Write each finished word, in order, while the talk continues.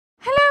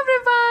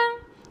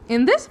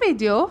In this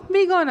video,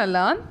 we're gonna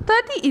learn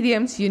 30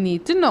 idioms you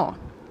need to know.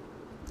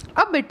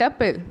 A bitter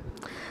pill.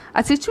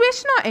 A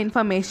situation or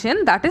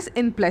information that is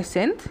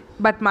unpleasant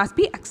but must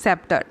be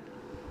accepted.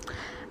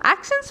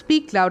 Actions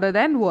speak louder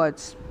than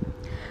words.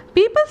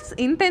 People's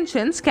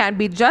intentions can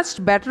be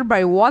judged better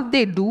by what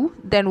they do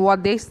than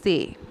what they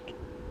say.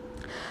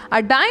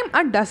 A dime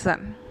a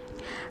dozen.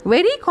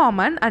 Very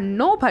common and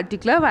no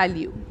particular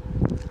value.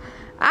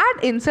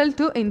 Add insult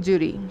to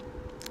injury.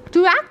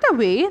 To act a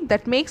way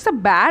that makes a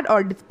bad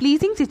or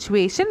displeasing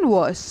situation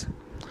worse.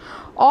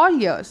 All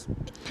ears.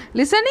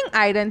 Listening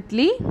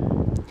intently,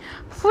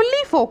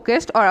 fully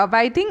focused or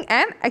awaiting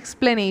an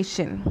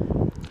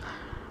explanation.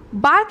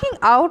 Barking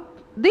out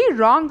the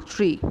wrong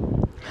tree.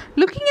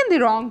 Looking in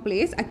the wrong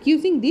place,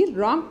 accusing the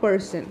wrong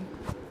person.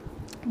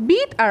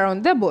 Beat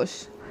around the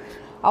bush.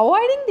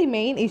 Avoiding the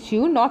main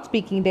issue, not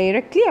speaking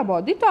directly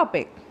about the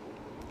topic.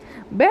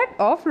 Bed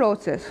of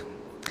roses.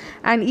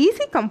 An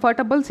easy,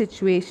 comfortable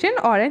situation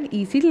or an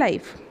easy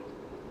life.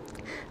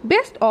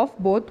 Best of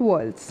both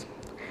worlds.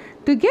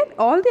 To get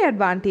all the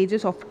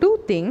advantages of two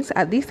things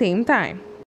at the same time.